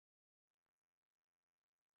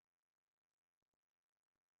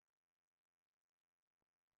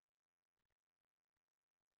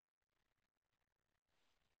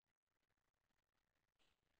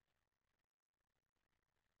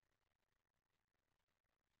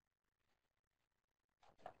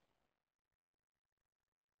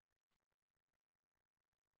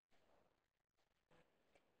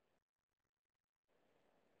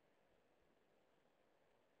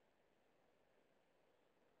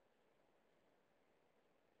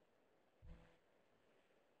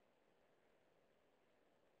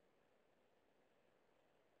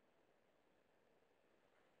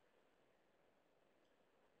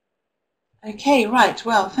Okay, right.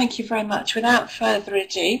 Well, thank you very much. Without further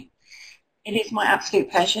ado, it is my absolute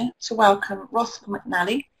pleasure to welcome Ross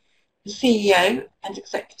McNally, the CEO and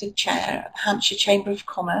Executive Chair of the Hampshire Chamber of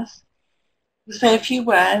Commerce, who will say a few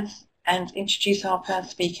words and introduce our first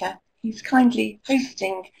speaker. He's kindly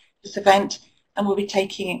hosting this event and will be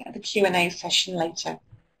taking the Q&A session later.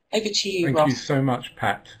 Over to you, Ross. Thank you so much,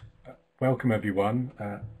 Pat. Welcome, everyone.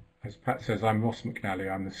 As Pat says, I'm Ross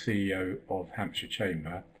McNally. I'm the CEO of Hampshire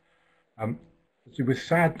Chamber. We're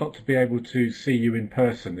sad not to be able to see you in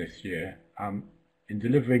person this year. In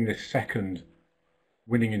delivering this second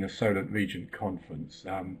Winning in the Solent Region conference,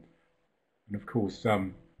 and of course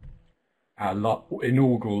our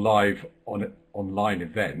inaugural live online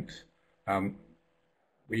event,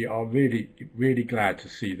 we are really glad to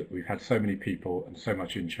see that we've had so many people and so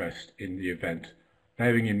much interest in the event,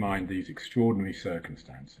 bearing in mind these extraordinary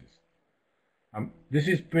circumstances. This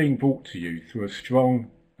is being brought to you through a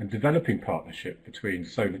strong and developing partnership between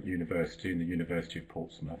Solent University and the University of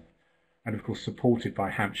Portsmouth, and of course supported by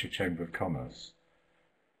Hampshire Chamber of Commerce.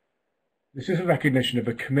 This is a recognition of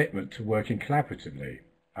a commitment to working collaboratively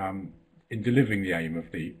in delivering the aim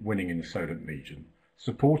of the Winning in the Solent region,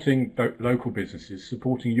 supporting local businesses,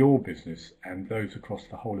 supporting your business and those across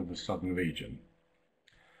the whole of the southern region.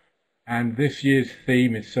 And this year's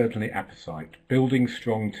theme is certainly appetite, building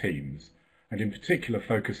strong teams, and in particular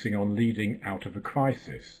focusing on leading out of a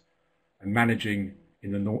crisis and managing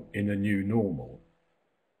in the new normal.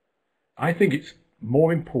 I think it's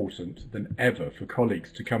more important than ever for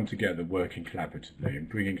colleagues to come together working collaboratively and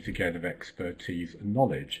bringing together expertise and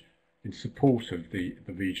knowledge in support of the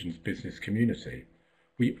region's business community.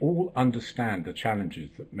 We all understand the challenges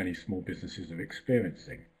that many small businesses are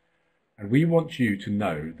experiencing, and we want you to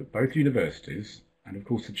know that both universities and of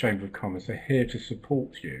course the Chamber of Commerce are here to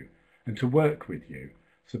support you and to work with you.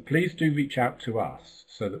 So please do reach out to us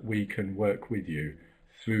so that we can work with you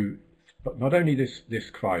through not only this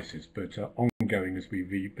crisis, but ongoing as we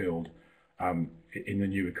rebuild in the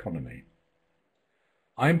new economy.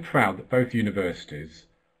 I'm proud that both universities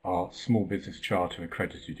are Small Business Charter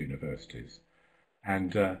accredited universities.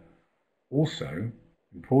 And also,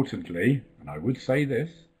 importantly, and I would say this,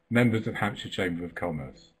 members of Hampshire Chamber of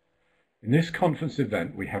Commerce. In this conference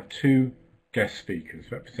event, we have two guest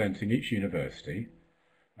speakers representing each university,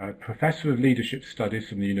 Professor of Leadership Studies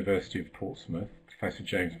from the University of Portsmouth, Professor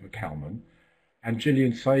James McCalman, and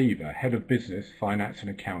Gillian Saieva, Head of Business, Finance and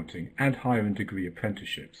Accounting and Higher and Degree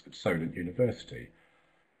Apprenticeships at Solent University.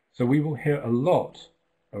 So we will hear a lot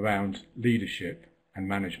around leadership and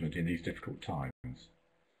management in these difficult times.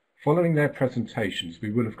 Following their presentations,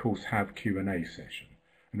 we will of course have Q&A session,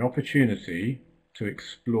 an opportunity to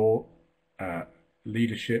explore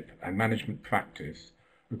leadership and management practice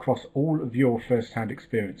across all of your first-hand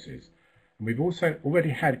experiences. And we've also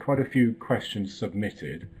already had quite a few questions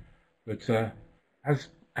submitted, but as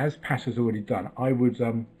Pat has already done, I would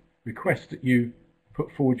request that you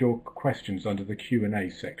put forward your questions under the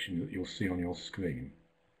Q&A section that you'll see on your screen.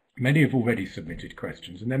 Many have already submitted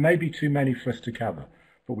questions, and there may be too many for us to cover,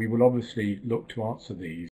 but we will obviously look to answer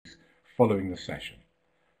these following the session.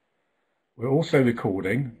 We're also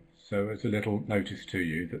recording, so as a little notice to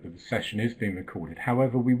you that the session is being recorded.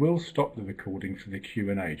 However, we will stop the recording for the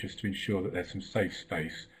Q&A just to ensure that there's some safe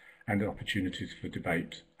space and opportunities for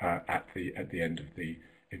debate at the end of the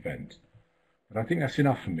event. But I think that's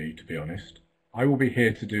enough for me, to be honest. I will be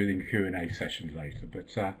here to do the Q&A sessions later,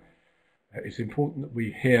 but it's important that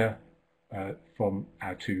we hear from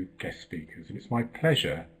our two guest speakers, and it's my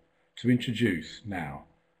pleasure to introduce now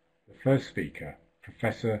the first speaker,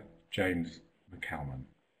 Professor James McCalman,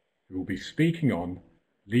 who will be speaking on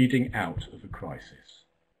leading out of a crisis.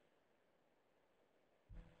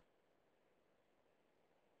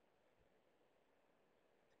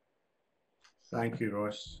 Thank you,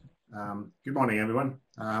 Ross. Good morning, everyone.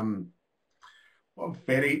 What a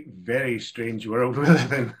very, very strange world we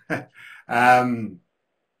live in.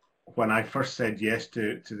 When I first said yes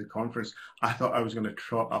to the conference, I thought I was going to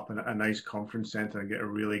trot up in a nice conference centre and get a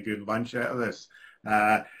really good lunch out of this.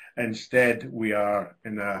 Instead, we are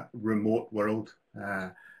in a remote world,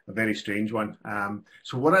 a very strange one.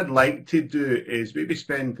 So what I'd like to do is maybe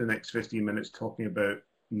spend the next 15 minutes talking about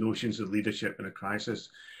notions of leadership in a crisis,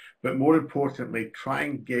 but more importantly, try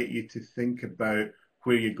and get you to think about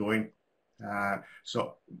where you're going.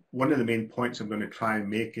 So one of the main points I'm going to try and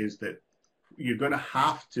make is that you're going to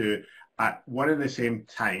have to, at one and the same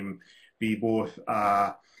time, be both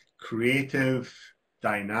a creative,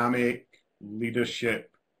 dynamic,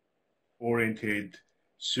 leadership-oriented,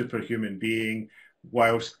 superhuman being,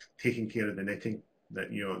 whilst taking care of the knitting.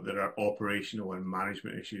 That, you know, there are operational and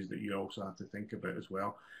management issues that you also have to think about as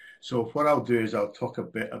well. So what I'll do is I'll talk a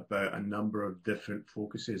bit about a number of different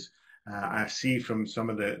focuses. I see from some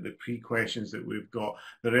of the pre-questions that we've got,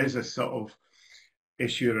 there is a sort of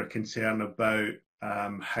issue or concern about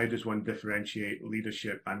how does one differentiate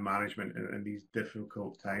leadership and management in these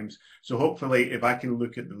difficult times. So hopefully if I can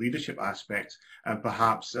look at the leadership aspects, and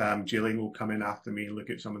perhaps Gillian will come in after me and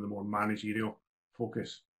look at some of the more managerial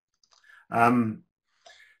focus.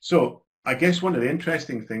 So I guess one of the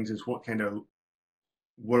interesting things is what kind of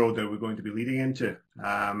world are we going to be leading into?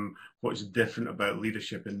 What's different about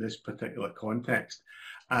leadership in this particular context?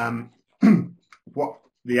 What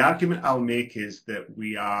the argument I'll make is that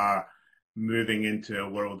we are moving into a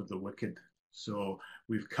world of the wicked. So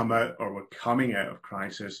we've come out, or we're coming out of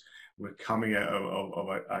crisis. We're coming out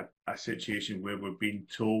of a situation where we're being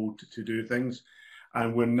told to do things,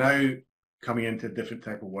 and we're now coming into a different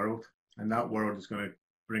type of world, and that world is going to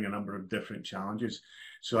bring a number of different challenges.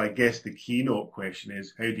 So I guess the keynote question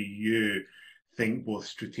is, how do you think both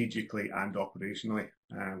strategically and operationally?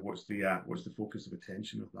 What's the focus of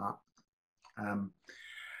attention of that?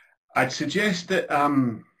 I'd suggest that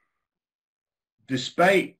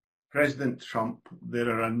despite President Trump, there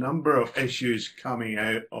are a number of issues coming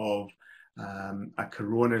out of a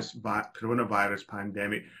coronavirus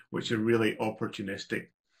pandemic which are really opportunistic.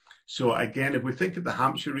 So again, if we think of the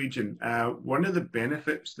Hampshire region, one of the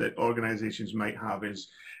benefits that organisations might have is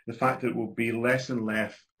the fact that it will be less and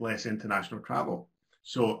less international travel.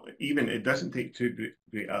 So even it doesn't take too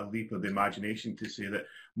great a leap of the imagination to say that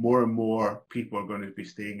more and more people are going to be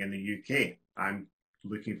staying in the UK and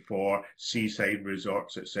looking for seaside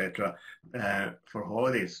resorts, etc., for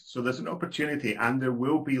holidays. So there's an opportunity, and there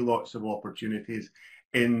will be lots of opportunities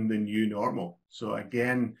in the new normal. So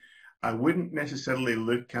again, I wouldn't necessarily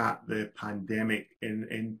look at the pandemic in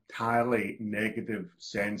entirely negative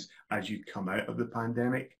sense as you come out of the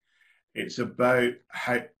pandemic. It's about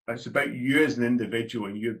you as an individual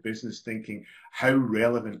and your business thinking, how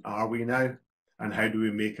relevant are we now, and how do we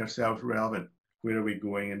make ourselves relevant? Where are we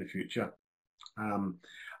going in the future?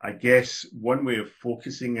 I guess one way of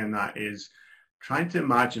focusing on that is trying to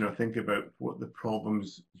imagine or think about what the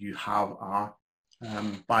problems you have are.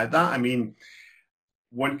 By that I mean,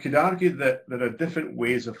 one could argue that there are different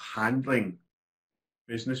ways of handling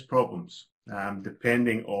business problems,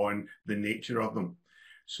 depending on the nature of them.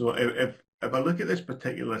 So if I look at this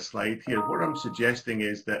particular slide here, what I'm suggesting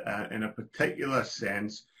is that in a particular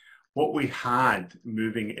sense, what we had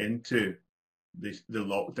moving into the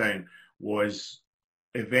lockdown was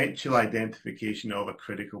eventual identification of a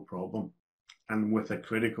critical problem. And with a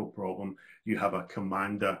critical problem, you have a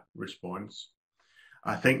commander response.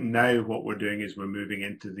 I think now what we're doing is we're moving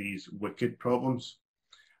into these wicked problems,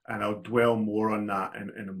 and I'll dwell more on that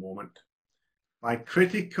in a moment. By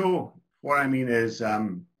critical, what I mean is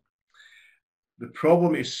the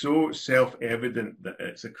problem is so self-evident that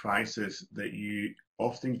it's a crisis that you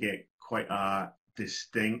often get quite a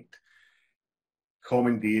distinct,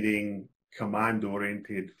 commandeering,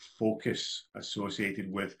 command-oriented focus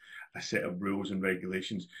associated with a set of rules and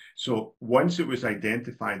regulations. So once it was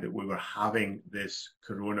identified that we were having this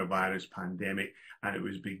coronavirus pandemic and it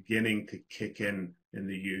was beginning to kick in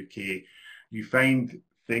the UK, you find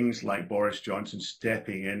things like Boris Johnson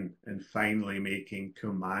stepping in and finally making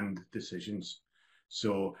command decisions.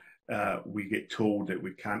 So we get told that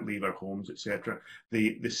we can't leave our homes, etc.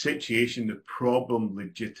 The situation, the problem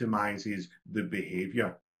legitimizes the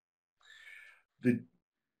behavior. The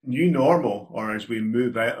new normal, or as we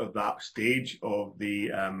move out of that stage of the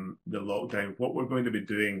lockdown, what we're going to be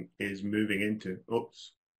doing is moving into,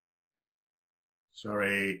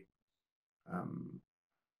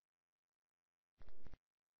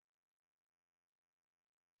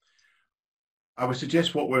 I would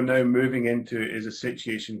suggest what we're now moving into is a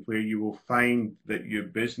situation where you will find that your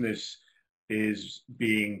business is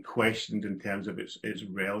being questioned in terms of its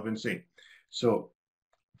relevancy. So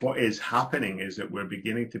what is happening is that we're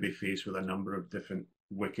beginning to be faced with a number of different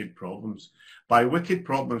wicked problems. By wicked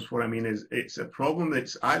problems, what I mean is it's a problem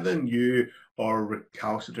that's either new or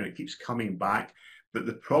recalcitrant. It keeps coming back, but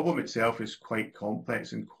the problem itself is quite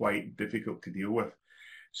complex and quite difficult to deal with.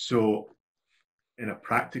 So in a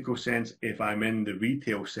practical sense, if I'm in the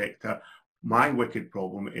retail sector, my wicked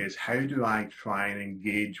problem is how do I try and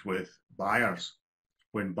engage with buyers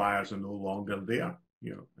when buyers are no longer there?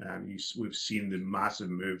 We've seen the massive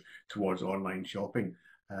move towards online shopping.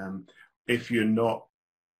 If you're not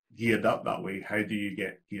geared up that way, how do you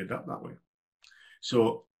get geared up that way?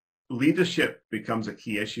 So leadership becomes a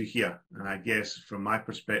key issue here. And I guess from my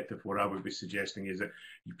perspective, what I would be suggesting is that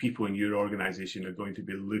people in your organization are going to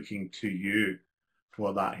be looking to you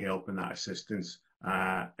for that help and that assistance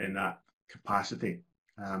in that capacity.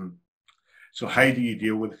 So how do you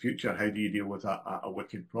deal with the future? How do you deal with a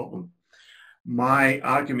wicked problem? My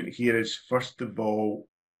argument here is, first of all,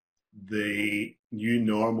 the new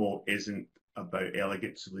normal isn't about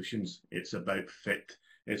elegant solutions. It's about fit.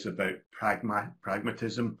 It's about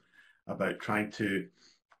pragmatism, about trying to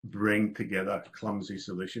bring together clumsy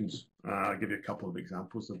solutions. I'll give you a couple of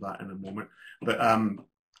examples of that in a moment. But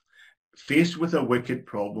faced with a wicked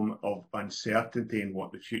problem of uncertainty in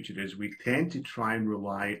what the future is, we tend to try and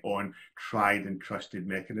rely on tried and trusted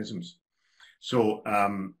mechanisms. So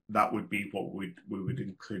that would be what we would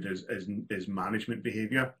include as management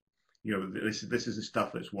behaviour. You know, this is the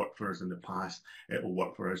stuff that's worked for us in the past. It will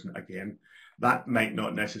work for us again. That might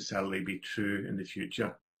not necessarily be true in the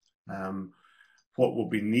future. What will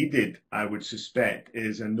be needed, I would suspect,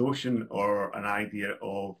 is a notion or an idea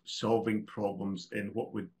of solving problems in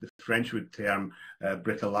what the French would term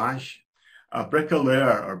bricolage. A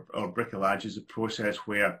bricoleur or bricolage is a process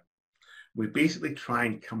where we basically try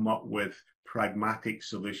and come up with pragmatic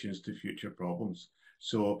solutions to future problems.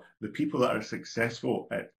 So the people that are successful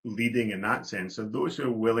at leading in that sense are those who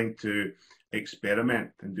are willing to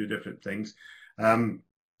experiment and do different things.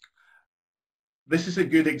 This is a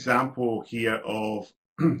good example here of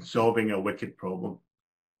solving a wicked problem.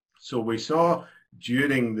 So we saw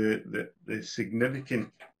during the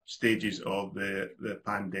significant stages of the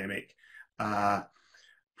pandemic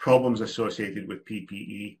problems associated with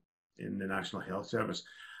PPE in the National Health Service.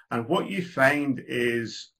 And what you find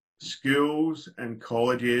is schools and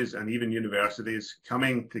colleges and even universities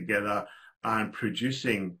coming together and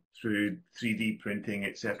producing through 3D printing,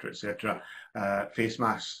 etc., face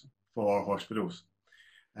masks for hospitals.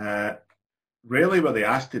 Rarely were they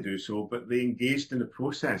asked to do so, but they engaged in the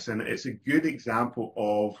process, and it's a good example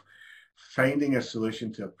of finding a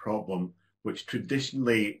solution to a problem which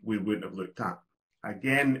traditionally we wouldn't have looked at.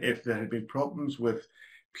 Again, if there had been problems with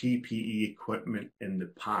PPE equipment in the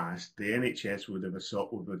past, the NHS would have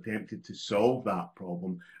attempted to solve that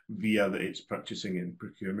problem via its purchasing and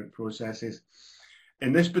procurement processes.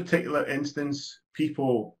 In this particular instance,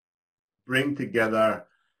 people bring together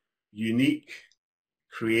unique,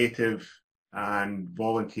 creative and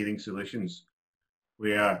volunteering solutions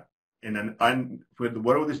where where the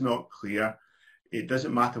world is not clear, it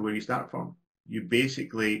doesn't matter where you start from. You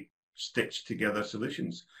basically stitch together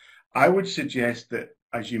solutions. I would suggest that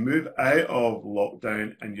as you move out of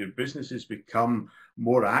lockdown and your businesses become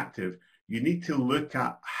more active, you need to look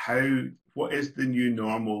at what is the new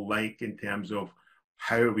normal like in terms of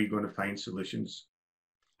how are we going to find solutions.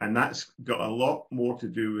 And that's got a lot more to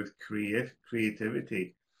do with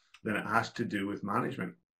creativity than it has to do with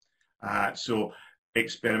management. So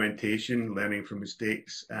experimentation, learning from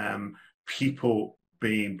mistakes, people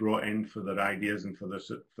being brought in for their ideas and for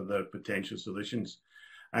their potential solutions.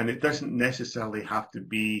 And it doesn't necessarily have to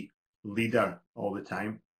be leader all the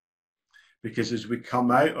time. Because as we come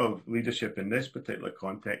out of leadership in this particular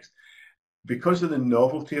context, because of the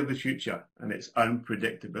novelty of the future and its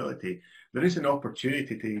unpredictability, there is an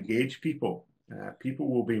opportunity to engage people. People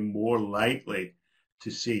will be more likely to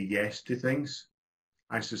say yes to things,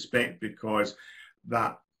 I suspect, because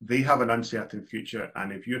that they have an uncertain future,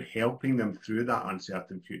 and if you're helping them through that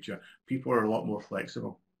uncertain future, people are a lot more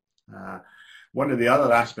flexible. One of the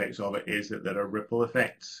other aspects of it is that there are ripple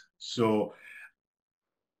effects. So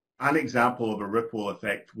an example of a ripple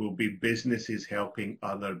effect will be businesses helping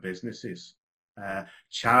other businesses.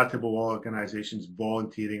 Charitable organisations,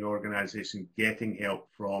 volunteering organisations, getting help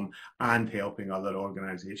from and helping other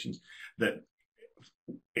organisations. That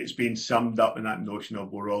it's been summed up in that notion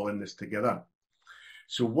of we're all in this together.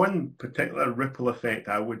 So one particular ripple effect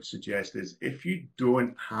I would suggest is if you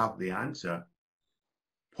don't have the answer,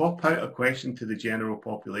 pop out a question to the general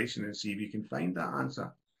population and see if you can find that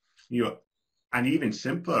answer. You know, an even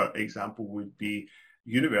simpler example would be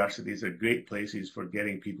universities are great places for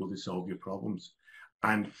getting people to solve your problems.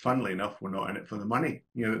 And funnily enough, we're not in it for the money.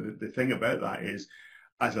 You know, the thing about that is,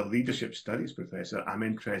 as a leadership studies professor, I'm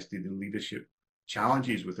interested in leadership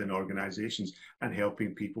challenges within organizations and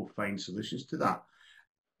helping people find solutions to that.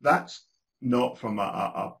 That's not from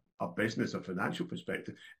a business or financial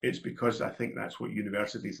perspective. It's because I think that's what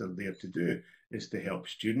universities are there to do, is to help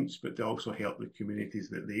students, but to also help the communities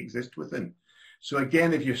that they exist within. So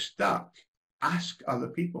again, if you're stuck, ask other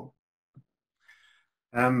people.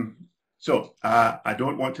 I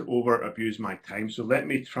don't want to over abuse my time, so let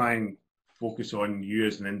me try and focus on you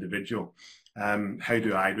as an individual. How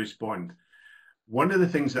do I respond? One of the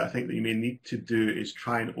things that I think that you may need to do is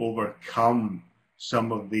try and overcome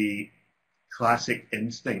some of the classic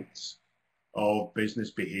instincts of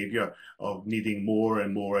business behavior, of needing more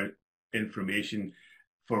and more information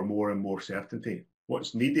for more and more certainty.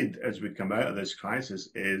 what's needed as we come out of this crisis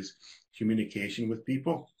is communication with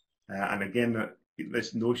people. And again,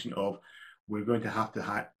 this notion of we're going to have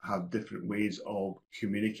different ways of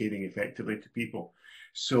communicating effectively to people.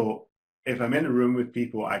 So if I'm in a room with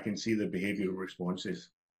people, I can see the behavioral responses,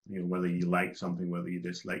 whether you like something, whether you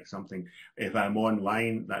dislike something. If I'm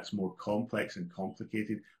online, that's more complex and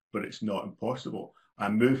complicated, but it's not impossible. I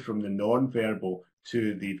move from the non-verbal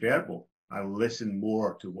to the verbal. I listen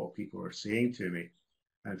more to what people are saying to me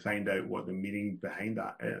and find out what the meaning behind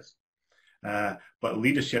that is. But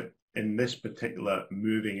leadership in this particular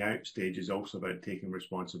moving out stage is also about taking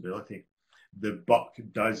responsibility. The buck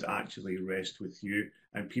does actually rest with you,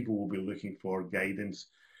 and people will be looking for guidance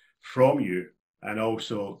from you, and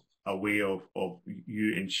also a way of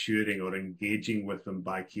you ensuring or engaging with them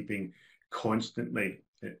by keeping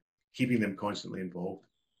them constantly involved.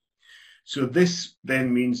 So this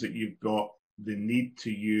then means that you've got the need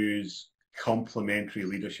to use complementary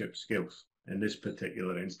leadership skills. In this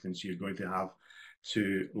particular instance, you're going to have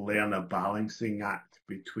to learn a balancing act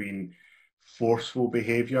between forceful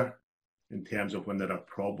behavior in terms of when there are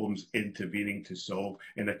problems, intervening to solve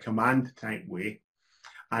in a command type way,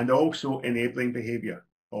 and also enabling behavior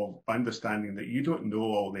of understanding that you don't know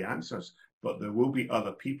all the answers, but there will be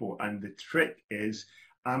other people. And the trick is,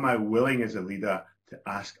 am I willing as a leader to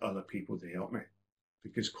ask other people to help me?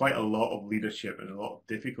 Because quite a lot of leadership and a lot of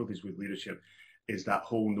difficulties with leadership is that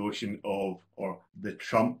whole notion of, or the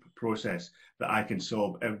Trump process, that I can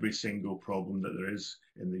solve every single problem that there is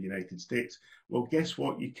in the United States. Well, guess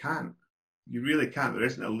what? You can't. You really can't. There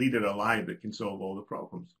isn't a leader alive that can solve all the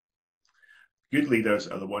problems. Good leaders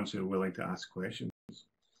are the ones who are willing to ask questions.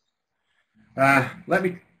 Let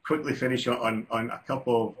me quickly finish on a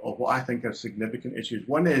couple of what I think are significant issues.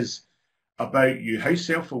 One is about you. How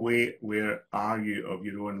self-aware are you of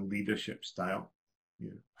your own leadership style?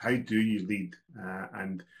 How do you lead?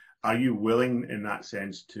 And are you willing in that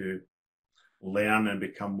sense to learn and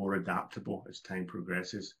become more adaptable as time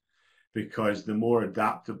progresses? Because the more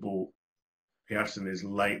adaptable person is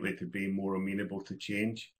likely to be more amenable to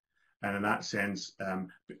change. And in that sense,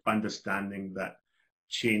 understanding that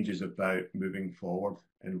change is about moving forward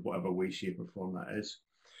in whatever way, shape or form that is.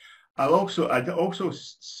 I'd also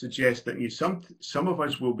suggest that some of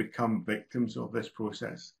us will become victims of this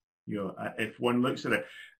process. If one looks at it,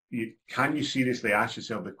 can you seriously ask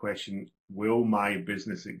yourself the question, will my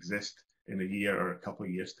business exist in a year or a couple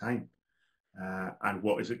of years' time? And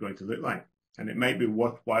what is it going to look like? And it might be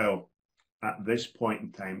worthwhile at this point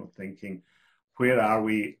in time of thinking, where are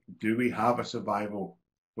we? Do we have a survival?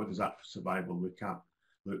 What does that survival look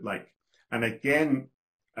like? And again,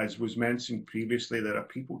 as was mentioned previously, there are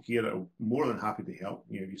people here that are more than happy to help.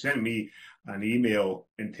 If you send me an email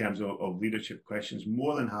in terms of leadership questions,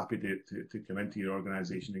 more than happy to come into your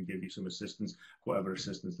organisation and give you some assistance, whatever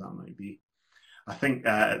assistance that might be. I think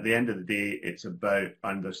at the end of the day, it's about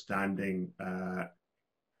understanding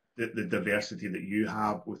the diversity that you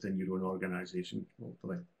have within your own organisation,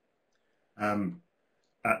 hopefully.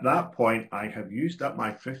 At that point, I have used up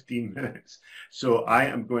my 15 minutes. So I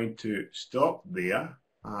am going to stop there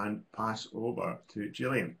and pass over to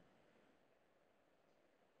Gillian.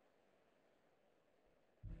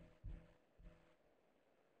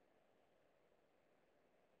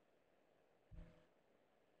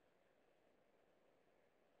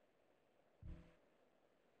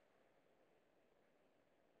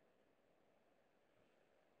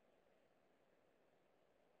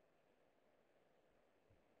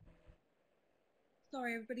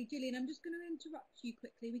 Sorry, everybody. Gillian, I'm just going to interrupt you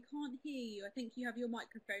quickly. We can't hear you. I think you have your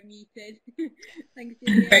microphone muted. Thanks,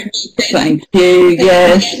 Gillian. Thank you.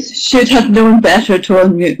 Yes, should have known better to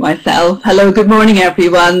unmute myself. Hello, good morning,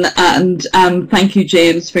 everyone. And thank you,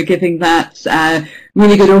 James, for giving that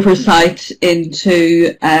really good oversight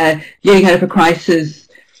into getting out of a crisis.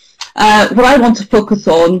 What I want to focus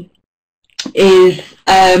on is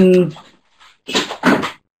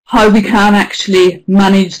how we can actually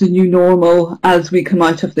manage the new normal as we come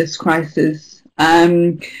out of this crisis. What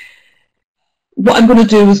I'm going to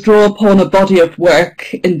do is draw upon a body of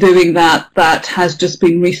work in doing that has just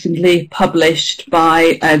been recently published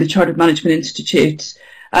by the Chartered Management Institute.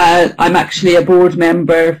 I'm actually a board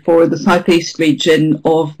member for the South East region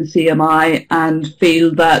of the CMI and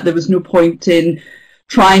feel that there was no point in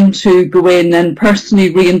trying to go in and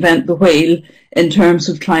personally reinvent the wheel in terms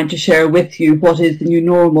of trying to share with you what is the new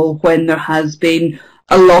normal when there has been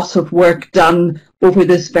a lot of work done over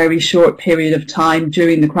this very short period of time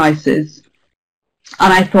during the crisis.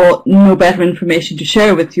 And I thought no better information to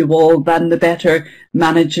share with you all than the Better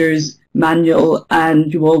Managers Manual,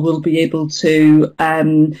 and you all will be able to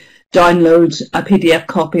download a PDF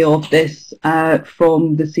copy of this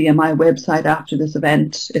from the CMI website after this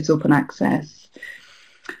event. It's open access.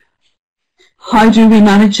 How do we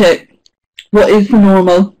manage it? What is the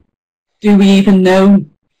normal? Do we even know?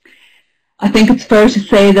 I think it's fair to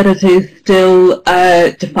say that it is still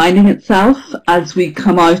defining itself as we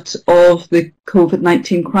come out of the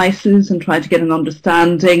COVID-19 crisis and try to get an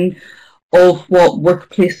understanding of what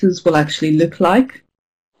workplaces will actually look like,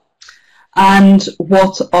 and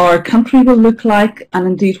what our country will look like, and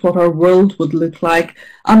indeed what our world would look like,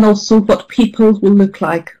 and also what people will look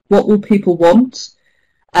like. What will people want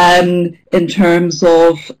in terms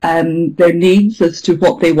of their needs as to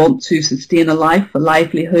what they want to sustain a life, a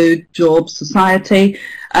livelihood, jobs, society,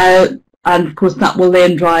 and of course that will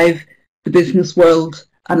then drive the business world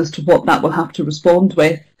and as to what that will have to respond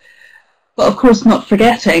with. But of course not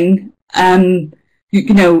forgetting,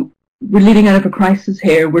 you know, we're leading out of a crisis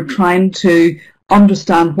here. We're trying to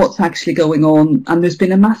understand what's actually going on, and there's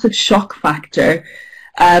been a massive shock factor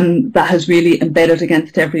that has really embedded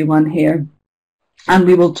against everyone here, and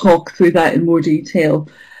we will talk through that in more detail.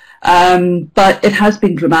 But it has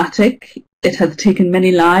been dramatic. It has taken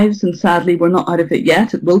many lives, and sadly we're not out of it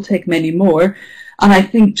yet. It will take many more, and I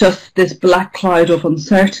think just this black cloud of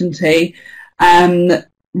uncertainty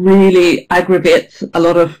really aggravates a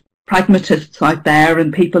lot of pragmatists out there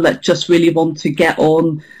and people that just really want to get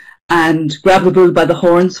on and grab the bull by the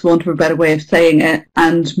horns, for want of a better way of saying it,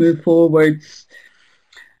 and move forwards.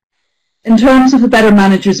 In terms of the Better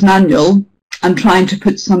Manager's Manual, I'm trying to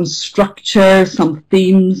put some structure, some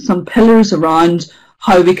themes, some pillars around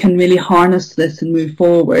how we can really harness this and move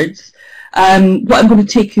forwards. What I'm going to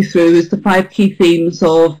take you through is the 5 key themes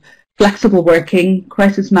of flexible working,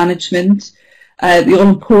 crisis management, the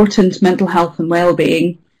all-important mental health and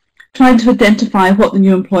well-being, trying to identify what the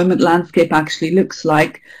new employment landscape actually looks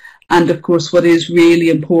like, and of course what is really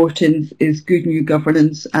important is good new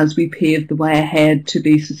governance as we pave the way ahead to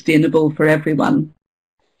be sustainable for everyone.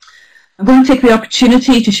 I'm going to take the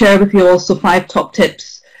opportunity to share with you also 5 top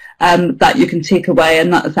tips that you can take away,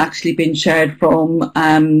 and that has actually been shared from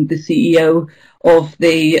the CEO of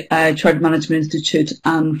the Chartered Management Institute,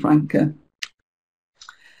 Anne Franke.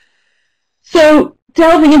 So,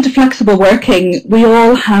 delving into flexible working, we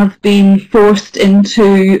all have been forced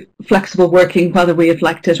into flexible working, whether we have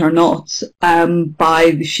liked it or not,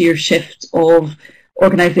 by the sheer shift of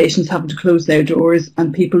organisations having to close their doors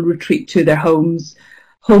and people retreat to their homes.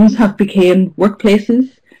 Homes have become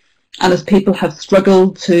workplaces, and as people have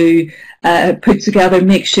struggled to put together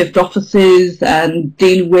makeshift offices and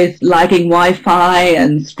deal with lagging Wi-Fi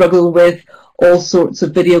and struggle with all sorts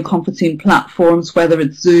of video conferencing platforms, whether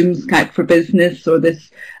it's Zoom, Skype for Business, or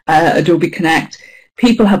this Adobe Connect,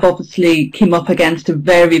 people have obviously come up against a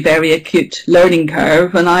very, very acute learning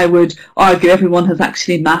curve, and I would argue everyone has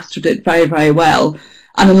actually mastered it very, very well.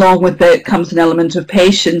 And along with it comes an element of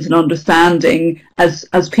patience and understanding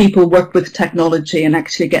as people work with technology and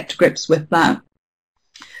actually get to grips with that.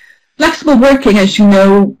 Flexible working, as you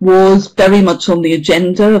know, was very much on the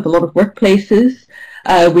agenda of a lot of workplaces.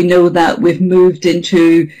 We know that we've moved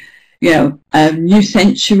into, a new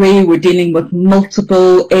century. We're dealing with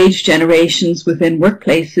multiple age generations within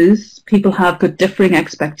workplaces. People have got differing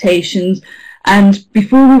expectations. And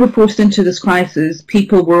before we were forced into this crisis,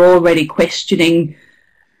 people were already questioning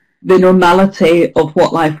the normality of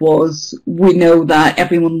what life was. We know that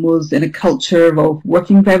everyone was in a culture of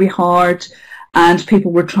working very hard, and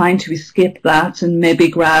people were trying to escape that and maybe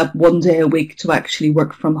grab one day a week to actually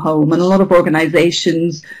work from home. And a lot of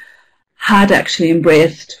organisations had actually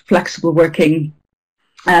embraced flexible working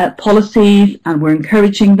policies and were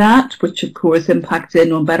encouraging that, which of course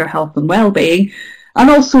impacted on better health and well-being,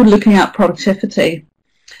 and also looking at productivity.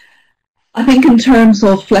 I think in terms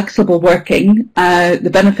of flexible working, the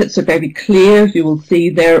benefits are very clear. You will see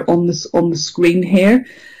there on the screen here.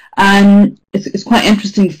 And it's quite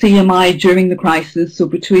interesting, CMI during the crisis, so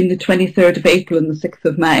between the 23rd of April and the 6th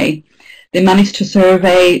of May, they managed to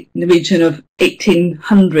survey in the region of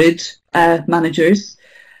 1,800 managers.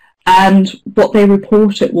 And what they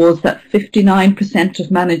reported was that 59%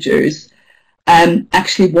 of managers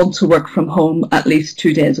actually want to work from home at least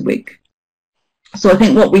 2 days a week. So I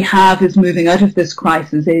think what we have is moving out of this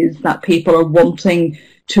crisis is that people are wanting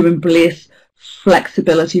to embrace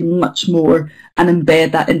flexibility much more and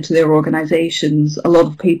embed that into their organisations. A lot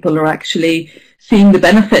of people are actually seeing the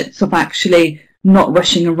benefits of actually not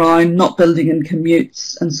rushing around, not building in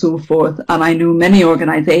commutes and so forth. And I know many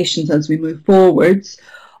organisations as we move forwards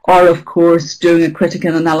are of course doing a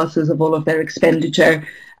critical analysis of all of their expenditure,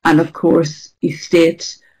 and of course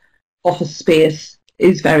estate, office space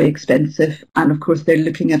is very expensive, and of course they're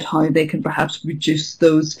looking at how they can perhaps reduce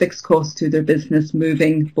those fixed costs to their business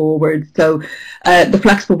moving forward. So the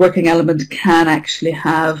flexible working element can actually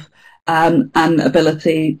have an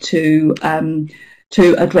ability to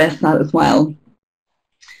address that as well.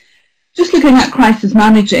 Just looking at crisis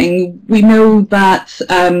managing, we know that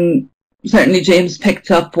certainly James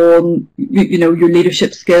picked up on your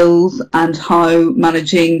leadership skills and how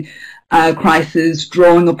managing crisis,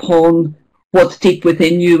 drawing upon what's deep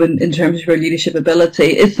within you in terms of your leadership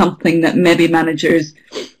ability, is something that maybe managers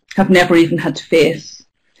have never even had to face.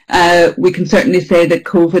 We can certainly say that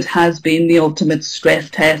COVID has been the ultimate stress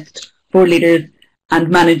test for leaders and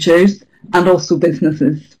managers and also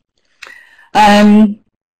businesses.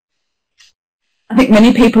 I think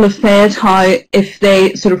many people have said how if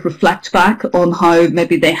they sort of reflect back on how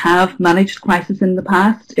maybe they have managed crisis in the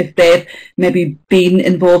past, if they've maybe been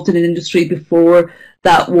involved in an industry before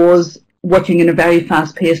that was working in a very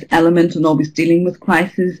fast-paced element and always dealing with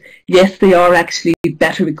crisis, yes, they are actually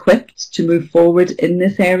better equipped to move forward in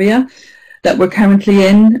this area that we're currently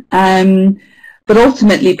in. But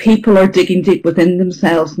ultimately, people are digging deep within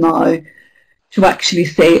themselves now to actually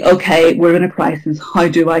say, okay, we're in a crisis, how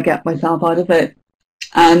do I get myself out of it?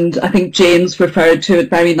 And I think James referred to it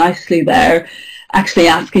very nicely there, actually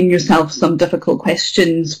asking yourself some difficult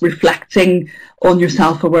questions, reflecting on your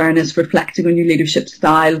self-awareness, reflecting on your leadership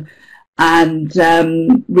style, and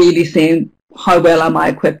really saying, how well am I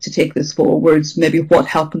equipped to take this forwards? Maybe what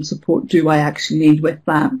help and support do I actually need with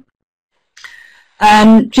that?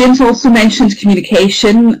 James also mentioned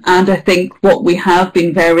communication, and I think what we have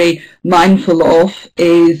been very mindful of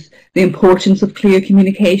is the importance of clear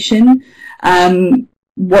communication.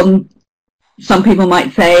 Some people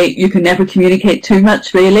might say you can never communicate too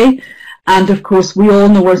much, really, and of course we all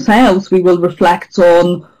know ourselves. We will reflect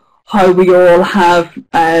on how we all have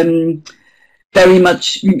very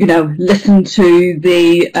much, listened to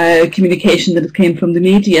the communication that came from the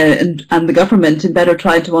media and the government, and better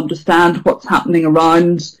try to understand what's happening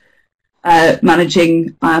around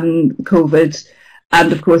managing COVID.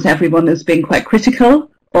 And of course, everyone has been quite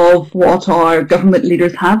critical of what our government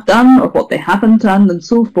leaders have done or what they haven't done and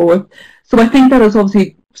so forth. So I think that is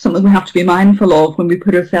obviously something we have to be mindful of when we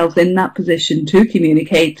put ourselves in that position to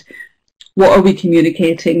communicate. What are we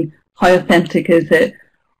communicating? How authentic is it?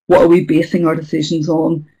 What are we basing our decisions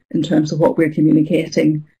on in terms of what we're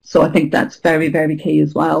communicating? So I think that's very, very key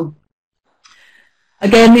as well.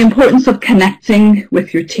 Again, the importance of connecting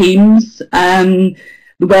with your teams.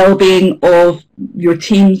 The well-being of your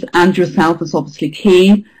teams and yourself is obviously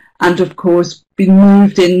key. And of course, being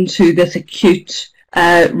moved into this acute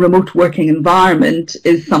remote working environment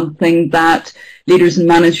is something that leaders and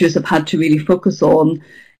managers have had to really focus on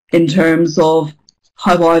in terms of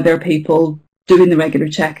how are their people doing the regular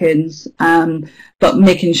check-ins, but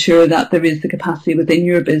making sure that there is the capacity within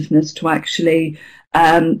your business to actually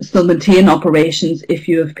still maintain operations if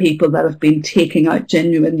you have people that have been taking out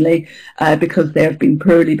genuinely because they have been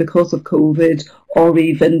poorly because of COVID, or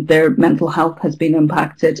even their mental health has been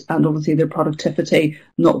impacted and obviously their productivity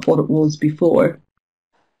not what it was before.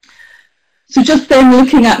 So just then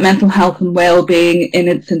looking at mental health and well-being in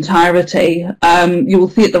its entirety, you will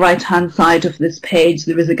see at the right-hand side of this page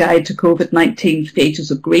there is a guide to COVID-19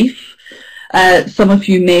 stages of grief. Some of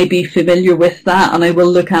you may be familiar with that, and I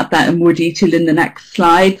will look at that in more detail in the next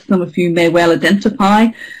slide. Some of you may well identify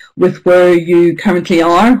with where you currently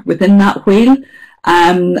are within that wheel,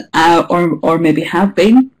 or maybe have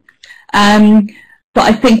been. But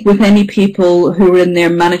I think with any people who are in there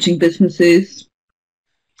managing businesses,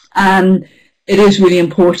 it is really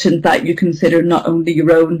important that you consider not only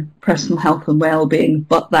your own personal health and well-being,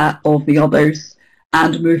 but that of the others,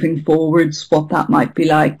 and moving forwards, what that might be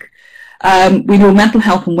like. We know mental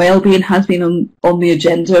health and well-being has been on the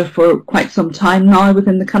agenda for quite some time now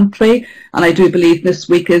within the country, and I do believe this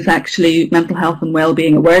week is actually Mental Health and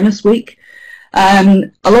Wellbeing Awareness Week.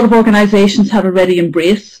 A lot of organisations have already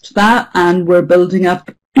embraced that, and we're building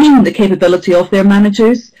up the capability of their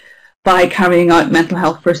managers by carrying out mental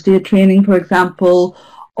health first aid training, for example,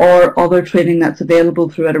 or other training that's available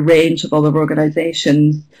throughout a range of other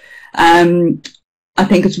organisations. I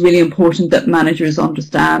think it's really important that managers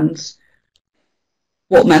understand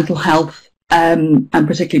what mental health and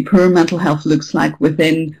particularly poor mental health looks like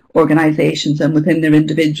within organisations and within their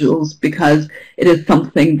individuals, because it is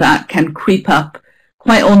something that can creep up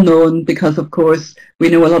quite unknown, because of course we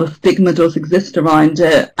know a lot of stigma does exist around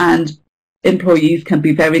it, and employees can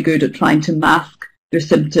be very good at trying to mask their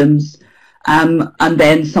symptoms, and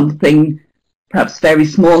then something perhaps very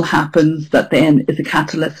small happens that then is a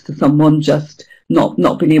catalyst to someone just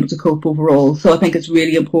not being able to cope overall. So I think it's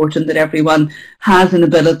really important that everyone has an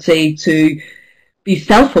ability to be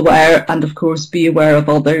self-aware and, of course, be aware of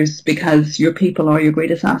others, because your people are your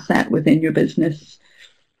greatest asset within your business.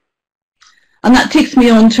 And that takes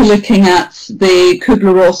me on to looking at the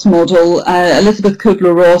Kubler-Ross model. Elizabeth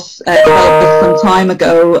Kubler-Ross developed this some time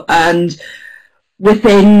ago, and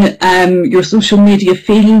within your social media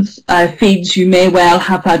feeds, you may well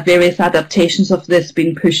have had various adaptations of this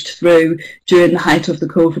being pushed through during the height of the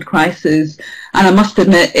COVID crisis. And I must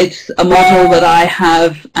admit, it's a model that I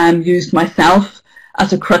have used myself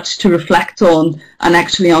as a crutch to reflect on and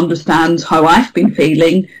actually understand how I've been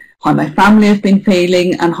feeling, how my family have been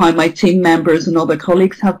feeling, and how my team members and other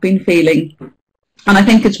colleagues have been feeling. And I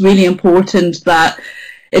think it's really important that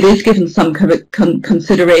it is given some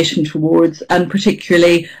consideration towards, and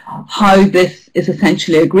particularly how this is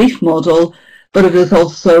essentially a grief model, but it is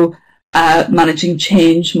also a managing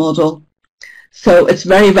change model. So it's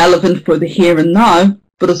very relevant for the here and now,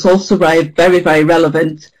 but it's also very, very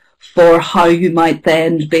relevant for how you might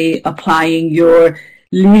then be applying your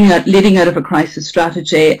leading out of a crisis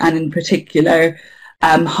strategy, and in particular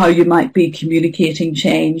how you might be communicating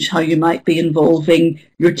change, how you might be involving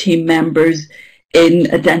your team members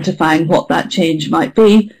in identifying what that change might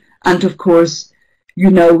be. And of course,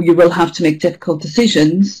 you know, you will have to make difficult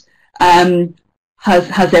decisions.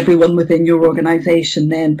 Has everyone within your organisation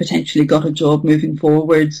then potentially got a job moving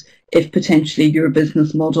forwards, if potentially your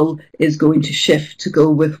business model is going to shift to go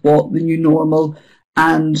with what the new normal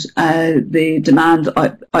and the demand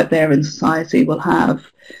out there in society will have?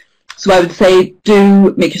 So I would say,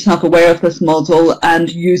 do make yourself aware of this model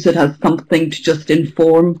and use it as something to just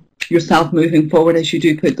inform yourself moving forward as you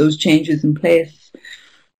do put those changes in place.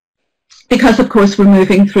 Because of course we're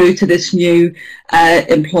moving through to this new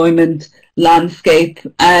employment landscape.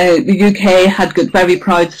 The UK had got very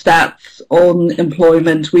proud stats on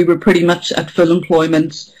employment. We were pretty much at full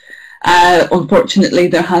employment. Unfortunately,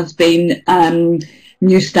 there has been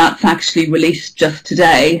new stats actually released just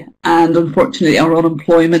today, and unfortunately our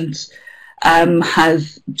unemployment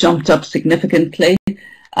has jumped up significantly.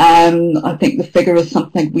 I think the figure is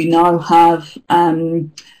something we now have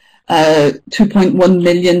 2.1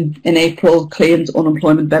 million in April claimed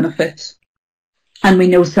unemployment benefit. And we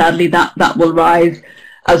know sadly that that will rise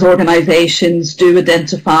as organisations do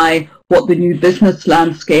identify what the new business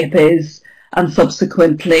landscape is, and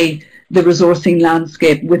subsequently the resourcing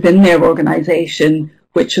landscape within their organisation,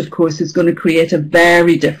 which of course is going to create a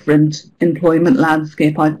very different employment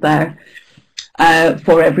landscape out there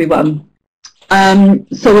for everyone.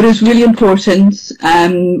 So it is really important.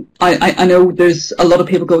 I know there's a lot of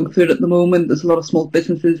people going through it at the moment. There's a lot of small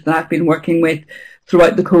businesses that I've been working with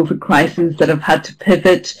throughout the COVID crisis that have had to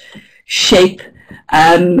pivot, shape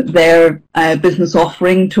their business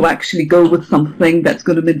offering to actually go with something that's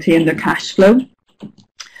going to maintain their cash flow.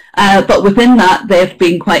 But within that, they've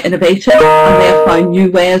been quite innovative, and they've found new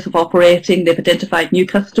ways of operating. They've identified new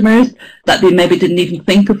customers that they maybe didn't even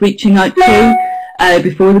think of reaching out to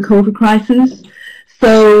before the COVID crisis.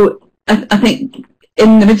 So I think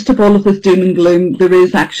in the midst of all of this doom and gloom, there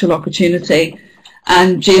is actual opportunity.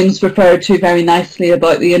 And James referred to very nicely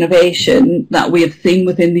about the innovation that we have seen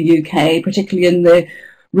within the UK, particularly in the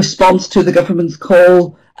response to the government's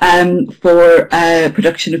call for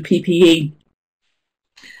production of PPE.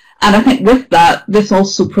 And I think with that, this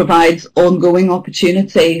also provides ongoing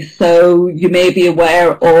opportunity. So you may be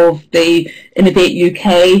aware of the Innovate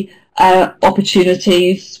UK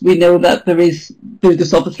opportunities. We know that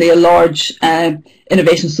there's obviously a large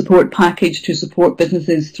innovation support package to support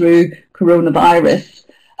businesses through coronavirus.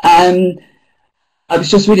 I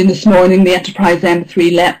was just reading this morning the Enterprise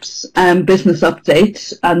M3 LEPS business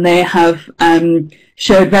update, and they have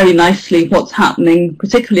shared very nicely what's happening,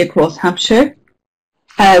 particularly across Hampshire,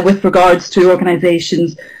 with regards to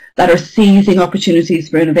organisations that are seizing opportunities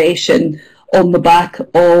for innovation on the back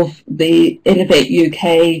of the Innovate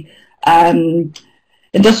UK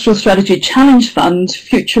Industrial Strategy Challenge Fund,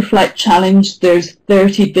 Future Flight Challenge. There's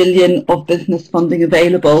 30 billion of business funding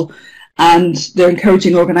available, and they're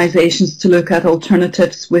encouraging organisations to look at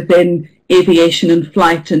alternatives within aviation and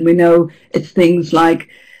flight. And we know it's things like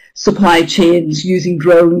supply chains, using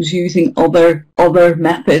drones, using other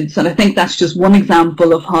methods. And I think that's just one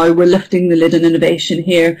example of how we're lifting the lid on innovation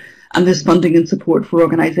here, and there's funding and support for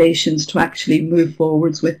organisations to actually move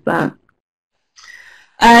forwards with that.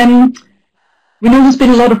 We know there's been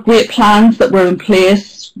a lot of great plans that were in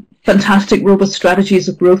place, fantastic robust strategies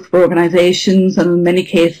of growth for organisations, and in many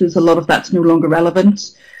cases a lot of that's no longer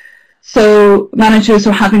relevant. So managers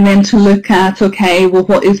are having then to look at, okay, well,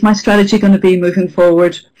 what is my strategy going to be moving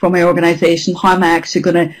forward for my organisation? How am I actually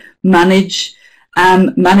going to manage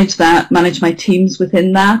manage that, manage my teams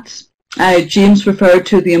within that. James referred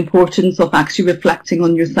to the importance of actually reflecting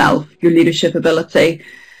on yourself, your leadership ability.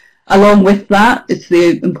 Along with that, it's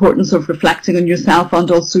the importance of reflecting on yourself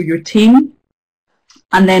and also your team,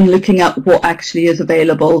 and then looking at what actually is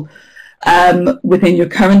available within your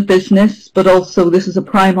current business, but also this is a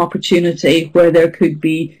prime opportunity where there could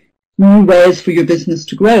be new ways for your business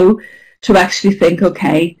to grow, to actually think,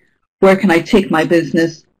 okay, where can I take my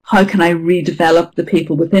business? How can I redevelop the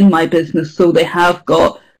people within my business so they have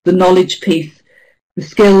got the knowledge piece, the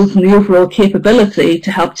skills and the overall capability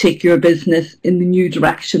to help take your business in the new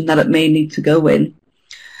direction that it may need to go in.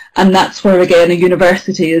 And that's where, again, a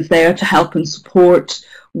university is there to help and support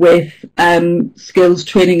with skills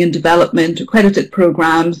training and development, accredited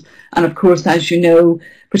programs, and of course, as you know,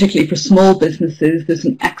 particularly for small businesses, there's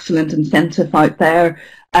an excellent incentive out there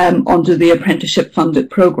under the apprenticeship funded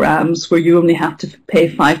programs where you only have to pay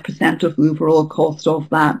 5% of the overall cost of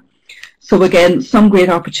that. So again, some great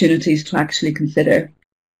opportunities to actually consider.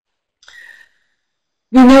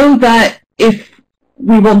 We know that if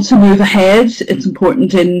we want to move ahead, it's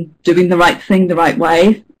important in doing the right thing the right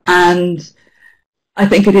way. And I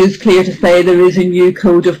think it is clear to say there is a new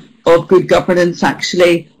code of good governance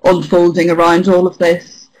actually unfolding around all of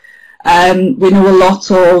this. We know a lot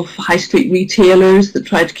of high street retailers that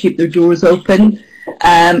tried to keep their doors open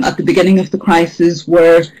at the beginning of the crisis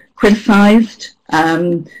were criticised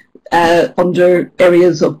under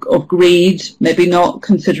areas of greed, maybe not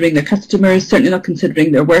considering their customers, certainly not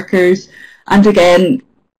considering their workers. And again,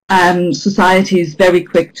 society is very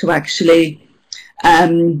quick to actually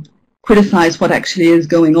criticise what actually is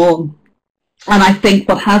going on. And I think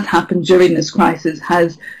what has happened during this crisis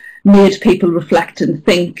has made people reflect and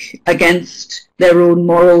think against their own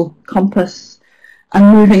moral compass.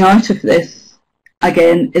 And moving out of this,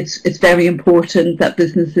 again, it's very important that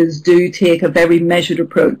businesses do take a very measured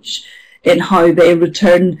approach in how they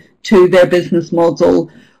return to their business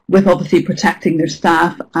model, with obviously protecting their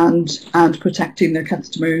staff and protecting their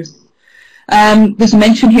customers. There's a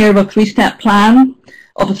mention here of a 3-step plan.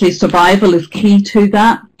 Obviously, survival is key to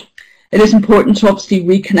that. It is important to obviously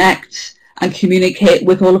reconnect and communicate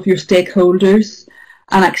with all of your stakeholders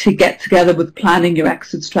and actually get together with planning your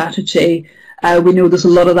exit strategy. We know there's a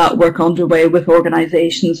lot of that work underway with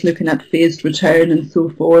organisations looking at phased return and so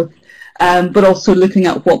forth, but also looking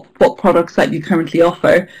at what products that you currently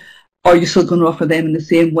offer. Are you still going to offer them in the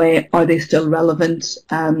same way? Are they still relevant,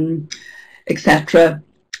 etc.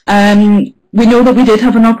 We know that we did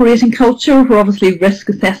have an operating culture where obviously risk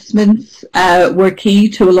assessments were key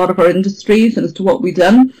to a lot of our industries and as to what we've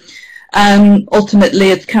done. Ultimately,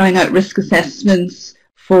 it's carrying out risk assessments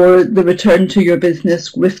for the return to your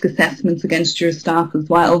business, risk assessments against your staff as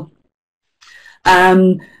well.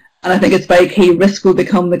 And I think it's very key. Risk will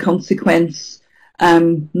become the consequence,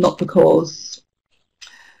 not the cause.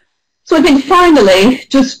 So I think finally,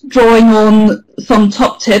 just drawing on some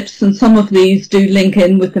top tips, and some of these do link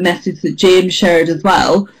in with the message that James shared as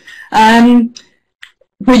well,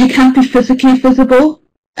 where you can't be physically visible,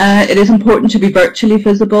 it is important to be virtually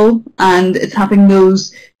visible, and it's having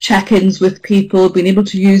those check-ins with people, being able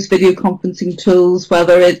to use video conferencing tools,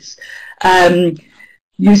 whether it's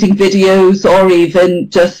using videos or even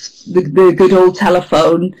just the good old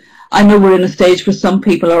telephone. I know we're in a stage where some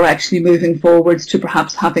people are actually moving forwards to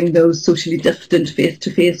perhaps having those socially distant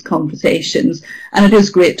face-to-face conversations, and it is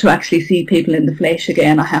great to actually see people in the flesh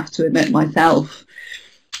again, I have to admit myself.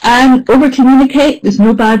 Over-communicate, there's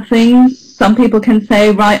no bad things. Some people can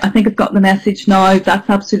say, right, I think I've got the message now, that's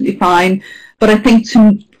absolutely fine, but I think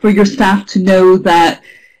for your staff to know that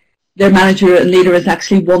their manager and leader is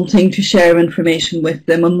actually wanting to share information with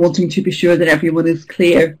them and wanting to be sure that everyone is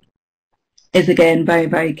clear is again very,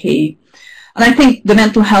 very key. And I think the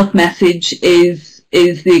mental health message is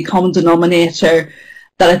the common denominator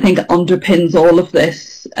that I think underpins all of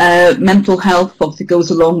this. Mental health obviously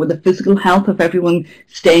goes along with the physical health of everyone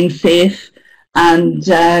staying safe and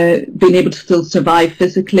being able to still survive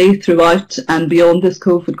physically throughout and beyond this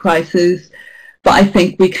COVID crisis. But I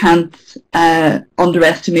think we can't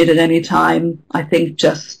underestimate at any time, I think,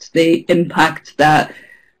 just the impact that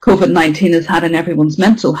COVID-19 has had on everyone's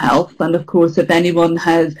mental health. And of course, if anyone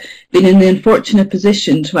has been in the unfortunate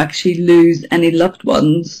position to actually lose any loved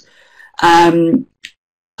ones as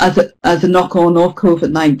a knock-on of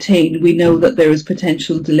COVID-19, we know that there is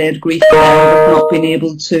potential delayed grief there with not being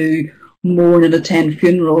able to mourn and attend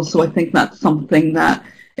funerals. So I think that's something that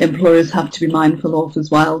employers have to be mindful of as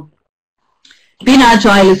well. Being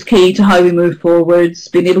agile is key to how we move forwards,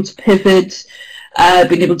 being able to pivot,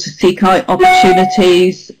 being able to seek out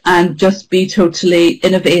opportunities and just be totally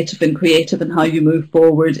innovative and creative in how you move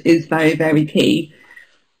forward is very, very key.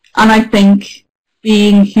 And I think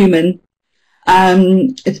being human,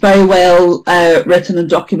 it's very well written and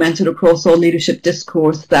documented across all leadership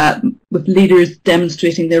discourse that with leaders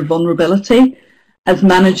demonstrating their vulnerability as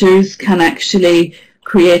managers can actually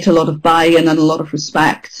create a lot of buy-in and a lot of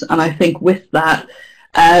respect. And I think with that,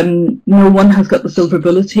 no one has got the silver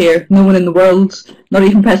bullet here. No one in the world, not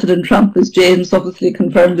even President Trump, as James obviously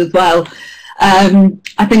confirmed as well.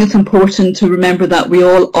 I think it's important to remember that we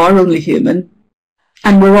all are only human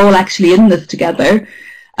and we're all actually in this together.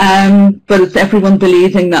 But it's everyone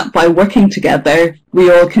believing that by working together,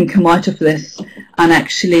 we all can come out of this and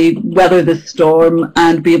actually weather this storm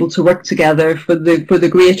and be able to work together for the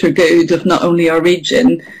greater good of not only our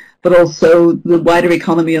region, but also the wider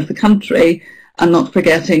economy of the country, and not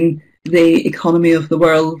forgetting the economy of the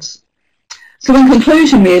world. So in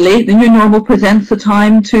conclusion, really, the new normal presents a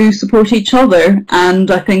time to support each other, and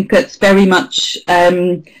I think that's very much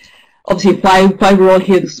obviously why we're all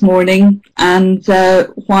here this morning, and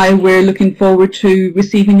why we're looking forward to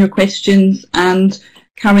receiving your questions and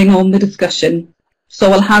carrying on the discussion.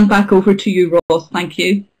 So I'll hand back over to you, Ross. Thank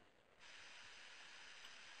you.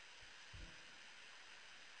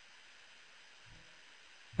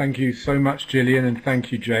 Thank you so much, Gillian, and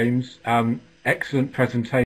thank you, James. Excellent presentation.